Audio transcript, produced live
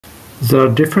There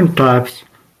are different types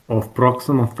of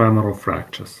proximal femoral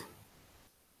fractures,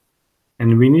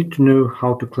 and we need to know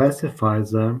how to classify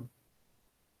them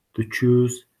to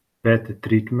choose better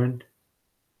treatment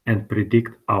and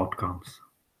predict outcomes.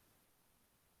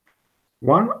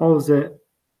 One of the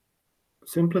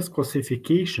simplest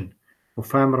classification of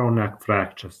femoral neck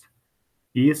fractures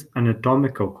is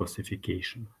anatomical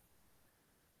classification.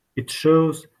 It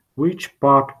shows which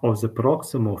part of the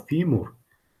proximal femur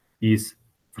is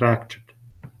fractured.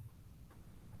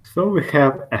 So we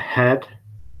have a head,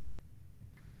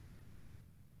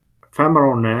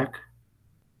 femoral neck,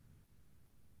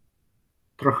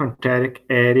 trochanteric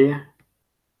area,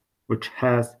 which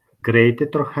has greater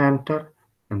trochanter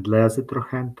and lesser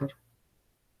trochanter.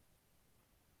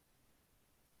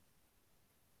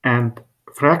 And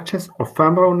fractures of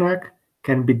femoral neck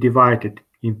can be divided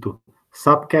into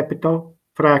subcapital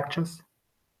fractures,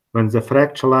 when the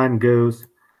fracture line goes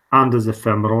under the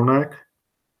femoral neck.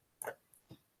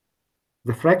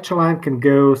 The fracture line can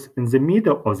go in the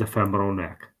middle of the femoral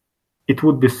neck. It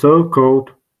would be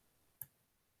so-called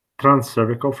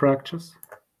transcervical fractures.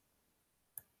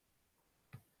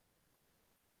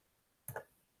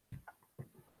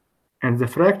 And the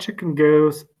fracture can go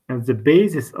at the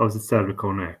basis of the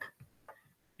cervical neck.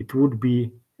 It would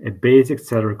be a basic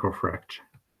cervical fracture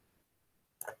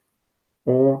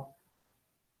or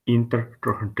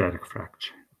intertrochanteric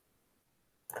fracture.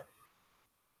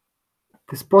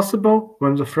 It is possible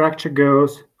when the fracture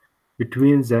goes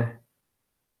between the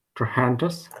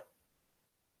trochanters,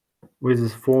 which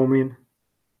is forming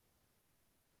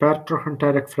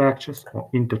pertrochanteric fractures or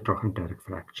intertrochanteric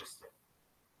fractures.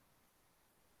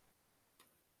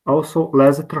 Also,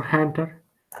 lesser trochanter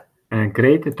and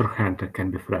greater trochanter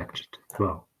can be fractured as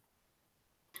well.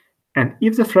 And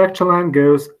if the fracture line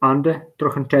goes under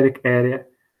trochanteric area,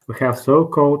 we have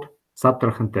so-called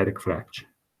subtrochanteric fracture.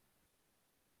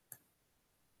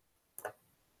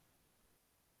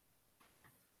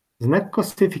 The next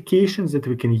classification that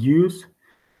we can use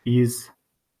is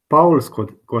Pauwels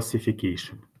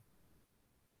classification.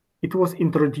 It was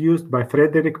introduced by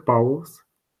Frederick Pauwels,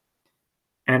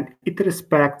 and it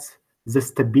respects the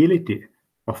stability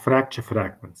of fracture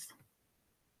fragments.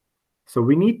 So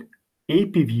we need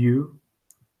AP view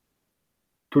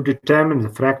to determine the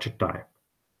fracture type.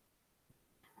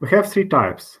 We have three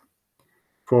types.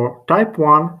 For type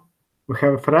 1, we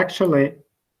have a fracture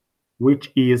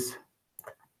which is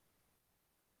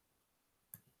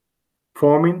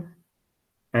forming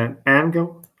an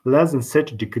angle less than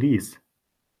 30 degrees.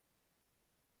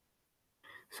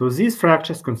 So these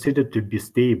fractures considered to be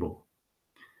stable.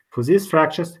 For these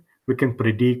fractures, we can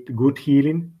predict good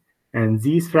healing, and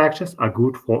these fractures are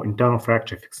good for internal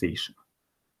fracture fixation.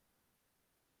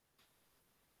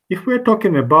 If we're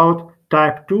talking about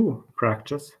type 2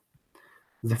 fractures,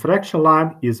 the fracture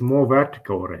line is more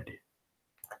vertical already.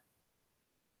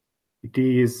 It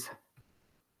is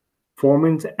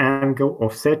forming the angle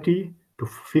of 30 to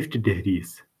 50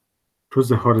 degrees to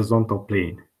the horizontal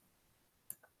plane.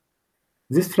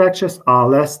 These fractures are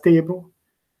less stable,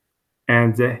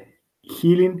 and the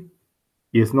healing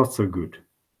is not so good.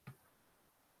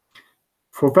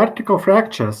 For vertical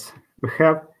fractures, we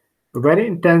have very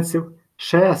intensive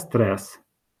shear stress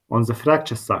on the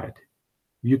fracture side.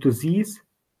 Due to these,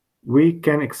 we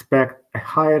can expect a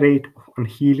high rate of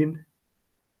unhealing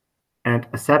and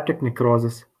aseptic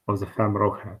necrosis of the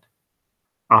femoral head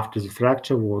after the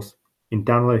fracture was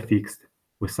internally fixed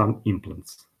with some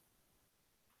implants.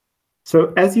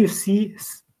 So as you see,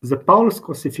 the Pauwels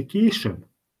classification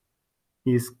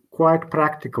is quite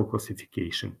practical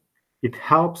classification. It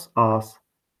helps us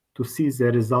to see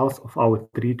the results of our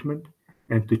treatment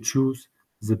and to choose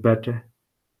the better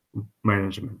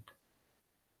management.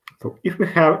 So if we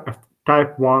have a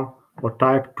type 1 or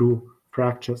type 2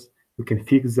 fractures, we can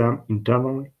fix them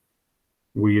internally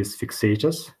with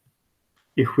fixators.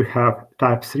 If we have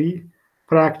type 3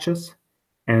 fractures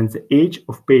and the age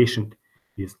of patient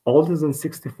is older than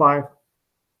 65,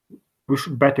 we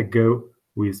should better go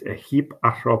with a hip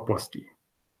arthroplasty,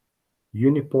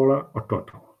 unipolar or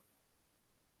total.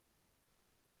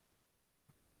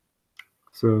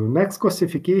 So next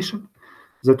classification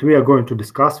that we are going to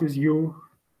discuss with you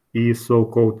is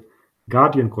so-called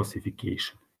Guardian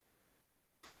classification.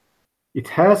 It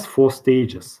has 4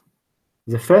 stages.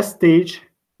 The first stage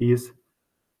is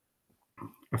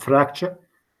a fracture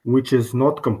which is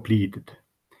not completed.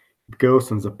 It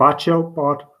goes on the partial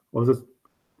part of the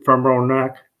femoral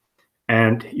neck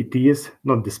and it is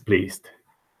not displaced.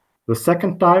 The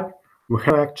second type, we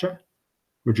have fracture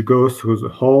which goes through the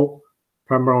whole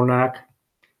femoral neck,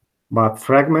 but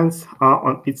fragments are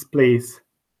on its place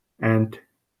and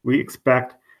we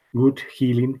expect good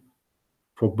healing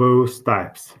for both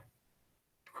types.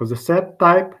 For the third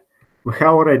type, we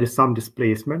have already some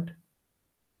displacement.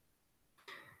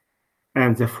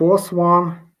 And the fourth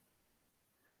one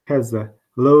has the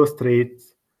lowest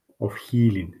rates of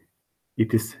healing.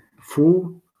 It is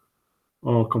full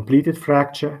or completed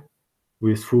fracture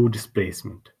with full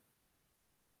displacement.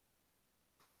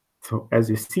 So as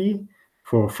you see,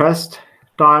 for first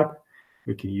type,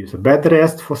 we can use a bed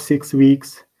rest for 6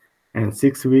 weeks and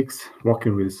 6 weeks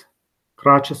walking with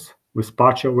crutches with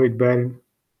partial weight bearing.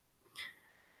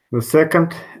 The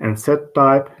second and third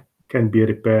type can be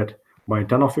repaired by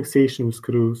internal fixation with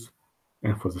screws.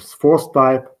 And for this fourth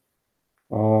type,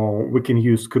 we can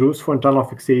use screws for internal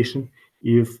fixation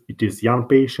if it is young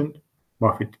patient,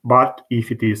 but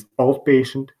if it is old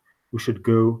patient, we should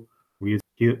go with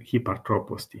hip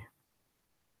arthroplasty.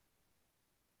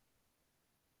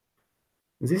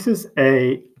 This is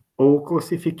a O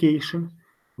classification,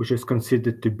 which is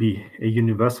considered to be a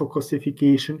universal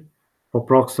classification for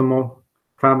proximal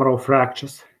femoral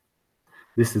fractures.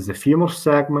 This is a femur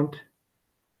segment.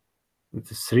 It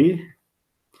is 3.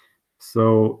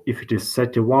 So if it is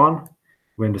 31,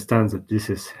 we understand that this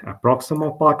is a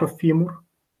proximal part of femur.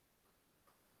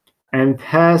 And it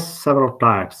has several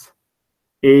types,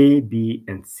 A, B,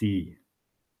 and C.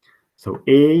 So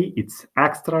A, it's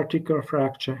extra-articular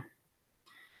fracture.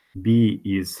 B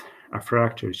is a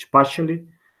fracture which partially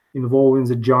involving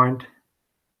the joint.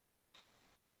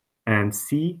 And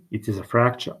C, it is a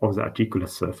fracture of the articular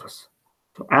surface.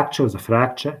 So actually the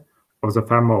fracture of the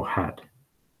femoral head.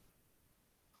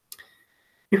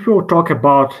 If we will talk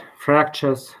about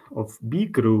fractures of B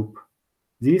group,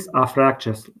 these are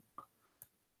fractures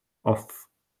of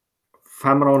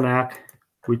femoral neck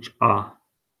which are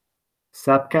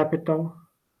subcapital,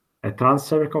 a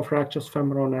transcervical fractures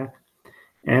femoral neck,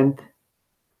 and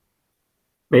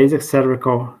basic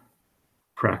cervical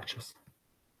fractures.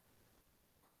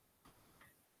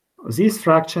 These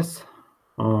fractures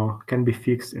can be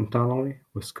fixed internally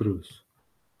with screws.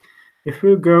 If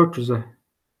we go to the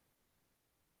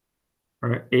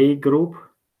A group,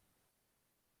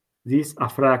 these are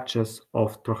fractures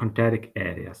of trochanteric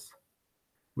areas,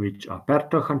 which are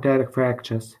pertrochanteric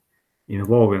fractures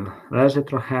involving larger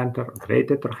trochanter or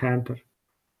greater trochanter.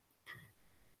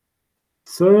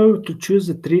 So to choose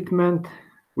the treatment,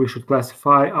 we should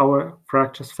classify our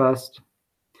fractures first.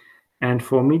 And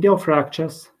for medial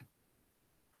fractures,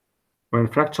 when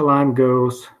fracture line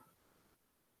goes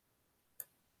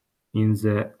in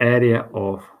the area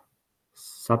of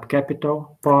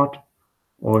subcapital part,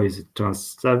 or is it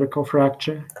transcervical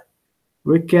fracture,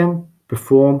 we can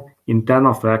perform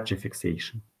internal fracture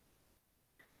fixation.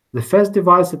 The first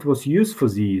device that was used for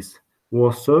this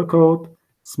was so-called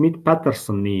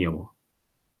Smith-Patterson nail.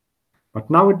 But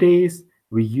nowadays,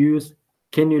 we use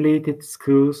cannulated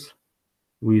screws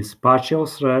with partial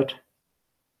thread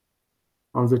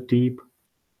on the tip,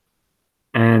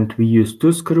 and we use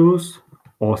 2 screws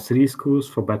or 3 screws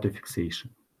for better fixation.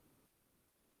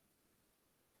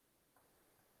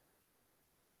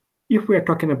 If we are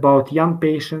talking about young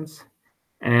patients,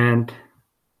 and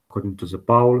according to the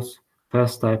Pauls,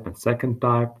 first type and second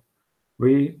type,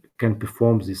 we can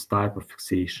perform this type of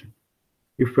fixation.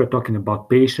 If we're talking about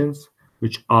patients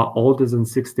which are older than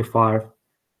 65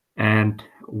 and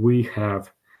we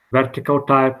have vertical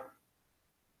type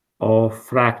of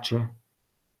fracture,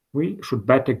 we should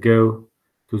better go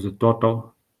to the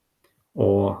total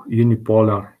or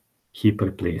unipolar hip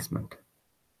replacement.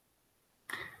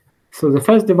 So the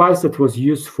first device that was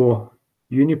used for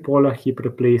unipolar hip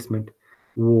replacement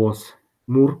was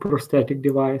Moore prosthetic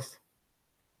device.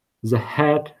 The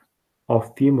head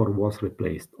of femur was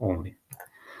replaced only.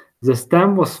 The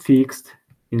stem was fixed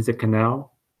in the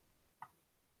canal.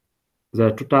 There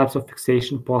are 2 types of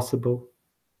fixation possible,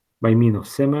 by means of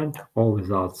cement or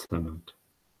without cement.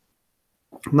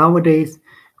 Nowadays,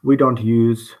 we don't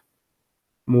use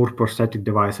Moore prosthetic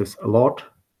devices a lot,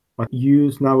 but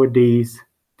use nowadays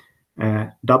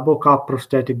double cup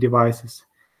prosthetic devices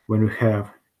when we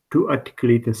have 2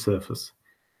 articulating surfaces,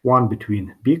 one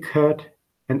between big head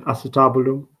and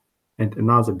acetabulum and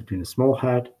another between a small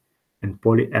head and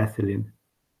polyethylene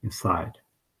inside.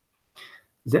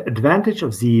 The advantage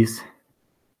of these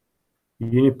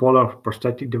unipolar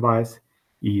prosthetic device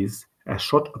is a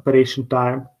short operation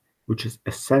time, which is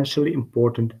essentially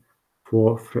important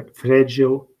for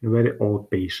fragile and very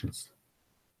old patients.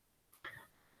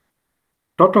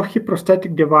 Total hip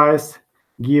prosthetic device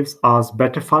gives us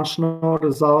better functional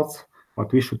results,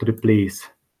 but we should replace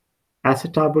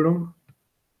acetabulum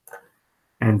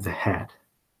and the head.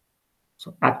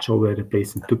 So actually we're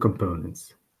replacing 2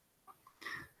 components.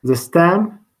 The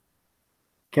stem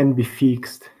can be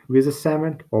fixed with a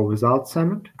cement or without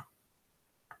cement,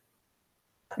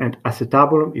 and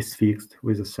acetabulum is fixed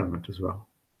with a cement as well.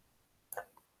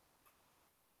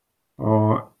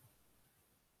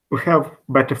 We have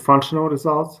better functional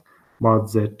results,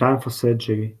 but the time for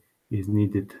surgery is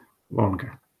needed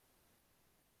longer.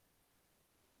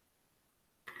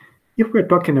 If we're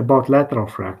talking about lateral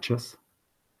fractures,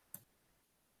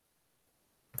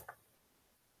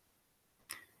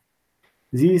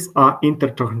 these are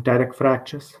intertrochanteric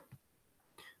fractures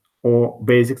or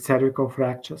basic cervical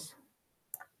fractures.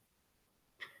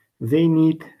 They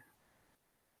need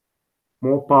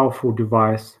more powerful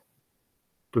device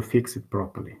to fix it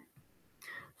properly.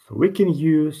 So we can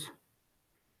use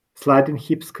sliding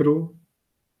hip screw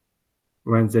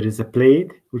when there is a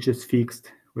plate which is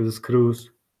fixed with the screws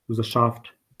to the shaft,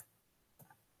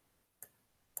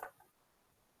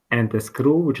 and a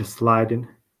screw which is sliding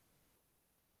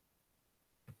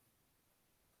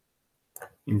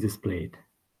in this plate.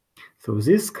 So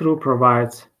this screw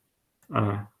provides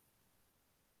a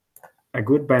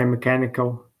good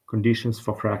biomechanical conditions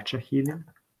for fracture healing,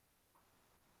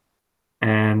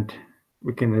 and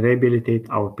we can rehabilitate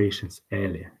our patients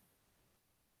earlier.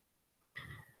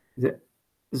 The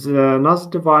another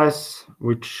device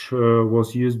which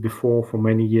was used before for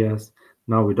many years,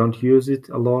 now we don't use it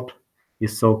a lot,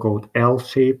 is so-called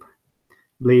L-shape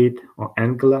blade or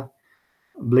angular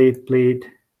blade plate.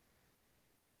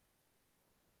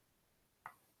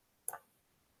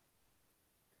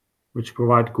 Which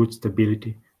provide good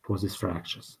stability for these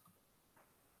fractures.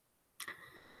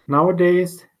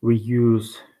 Nowadays, we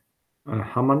use a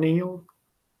hammer nail,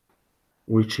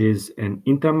 which is an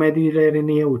intermediary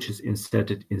nail, which is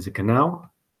inserted in the canal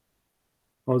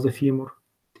of the femur,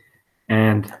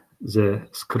 and the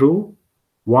screw,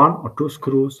 one or two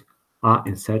screws, are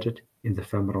inserted in the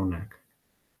femoral neck.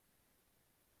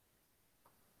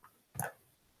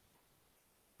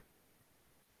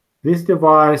 This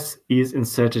device is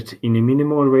inserted in a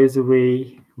minimal invasive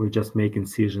way. We just make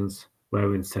incisions where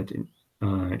we insert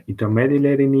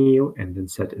intermediary nail and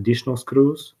insert additional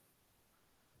screws.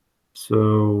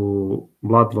 So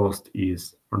blood loss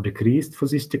is decreased for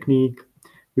this technique.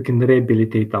 We can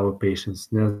rehabilitate our patients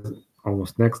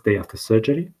almost next day after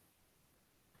surgery.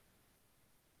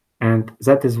 And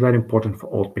that is very important for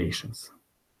all patients.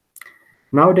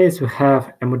 Nowadays, we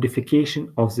have a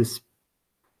modification of this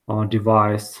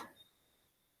device,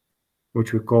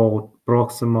 which we call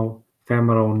proximal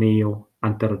femoral nail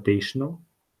anterotational,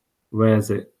 where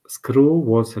the screw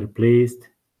was replaced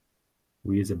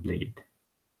with a blade.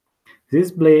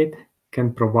 This blade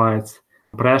can provide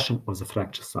compression of the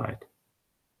fracture site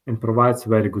and provides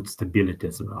very good stability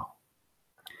as well.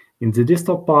 In the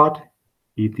distal part,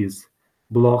 it is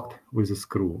blocked with a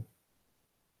screw.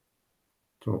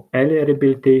 So early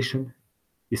rehabilitation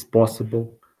is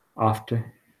possible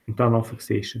after internal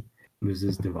fixation with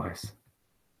this device.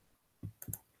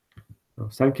 So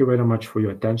thank you very much for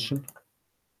your attention.